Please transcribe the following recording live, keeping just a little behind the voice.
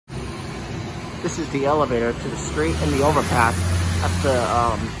This is the elevator to the street and the overpass at the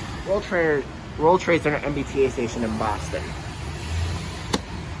World Trade Center MBTA station in Boston.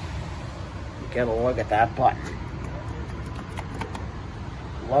 Get a look at that button.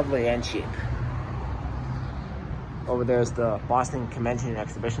 Lovely and cheap. Over there's the Boston Convention and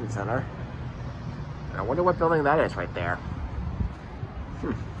Exhibition Center. I wonder what building that is right there.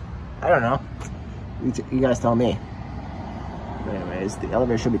 I don't know. You guys tell me. But anyways, the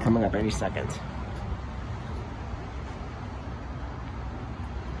elevator should be coming up any second.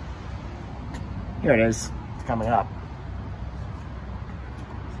 Here it is. It's coming up.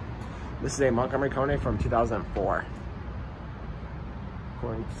 This is a Montgomery Kone from 2004.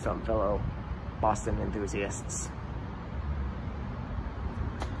 According to some fellow Boston enthusiasts.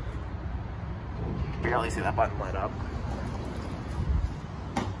 You can barely see that button light up.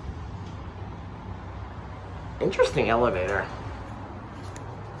 Interesting elevator.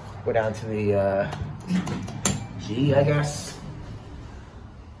 Go down to the G, I guess.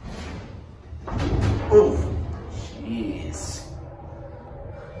 Ooh, jeez.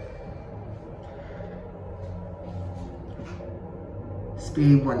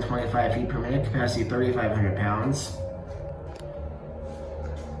 Speed 125 feet per minute, capacity 3,500 pounds.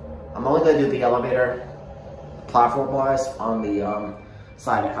 I'm only going to do the elevator platform-wise on the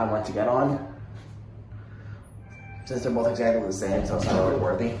side I want to get on. Since they're both exactly the same, so it's not really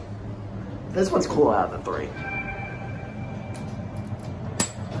worthy. This one's cool out of the three.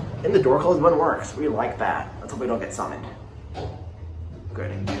 And the door closed one works. We like that. Let's hope we don't get summoned.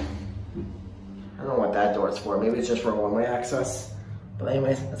 Good. I don't know what that door is for. Maybe it's just for one-way access. But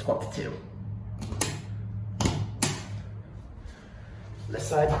anyways, let's go up to 2. This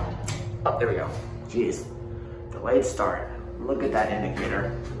side. Oh, there we go. Jeez. Delayed start. Look at that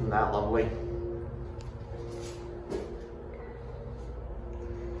indicator. Isn't that lovely?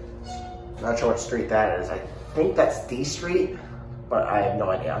 Not sure what street that is. I think that's D Street, but I have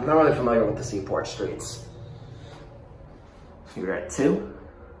no idea. I'm not really familiar with the Seaport streets. You're at 2.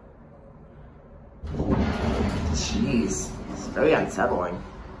 Jeez, it's very unsettling.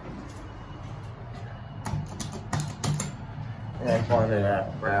 And point it at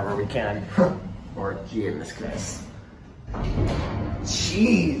wherever we can, or G in this case.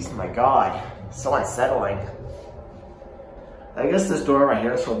 Jeez, my God, so unsettling. I guess this door right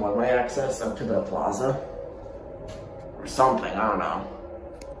here is for one-way access up to the plaza. Or something, I don't know.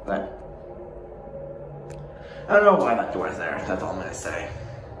 But I don't know why that door is there, that's all I'm gonna say.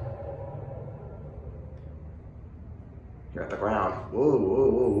 You're at the ground. Whoa, whoa,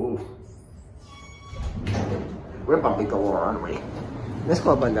 whoa, whoa. We're bumping galore, aren't we? This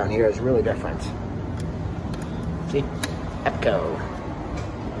club button down here is really different. See? Epco.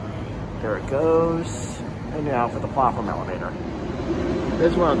 There it goes. And now for the platform elevator.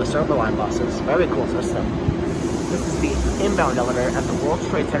 This is one of the Circle Line buses. Very cool system. This is the inbound elevator at the World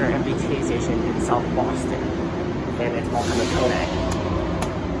Trade Center MBTA station in South Boston. And it's MONTYKONE It.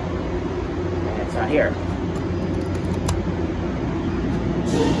 And it's not here.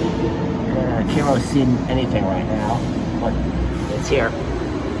 I can't really see anything right now, but it's here.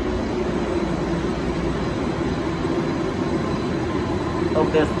 Oh,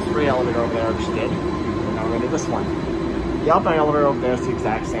 there's the free elevator over there, which did. Now we're gonna do this one. The outbound elevator over there is the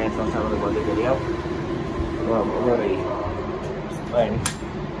exact same, so it's not really worth the video. Well, really, thing.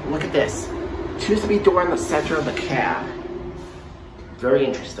 Look at this. 2-speed door in the center of the cab. Very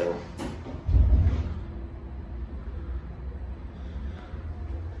interesting.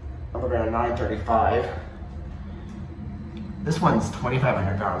 Around 935. This one's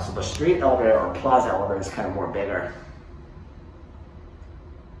 2,500 pounds, so the street elevator or plaza elevator is kind of more bigger.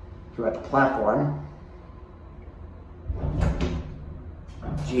 We're at the platform.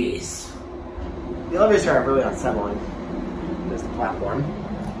 Jeez. The elevators are really unsettling. There's the platform.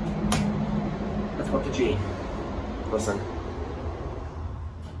 Let's go up to G. Listen.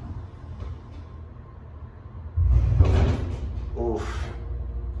 Oof.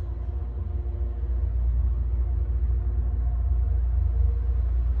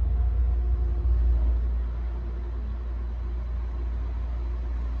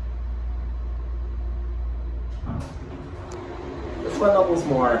 This one level's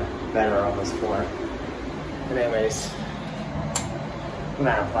more better on this floor. But anyways, I'm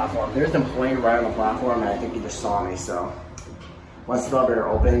not on a platform. There's an employee right on the platform, and I think he just saw me, so once the elevator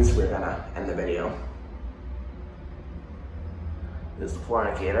opens, we're gonna end the video. This is the floor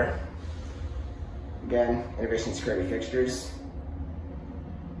indicator. Again, integration security fixtures.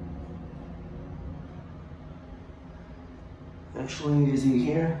 Actually, is he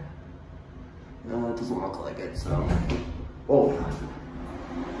here? No, it doesn't look like it, so. Oh.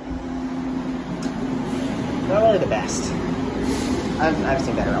 Not really the best. I've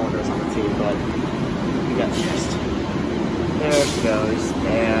seen better elevators on the tube, but you got the gist. There she goes.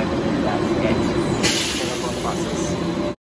 There.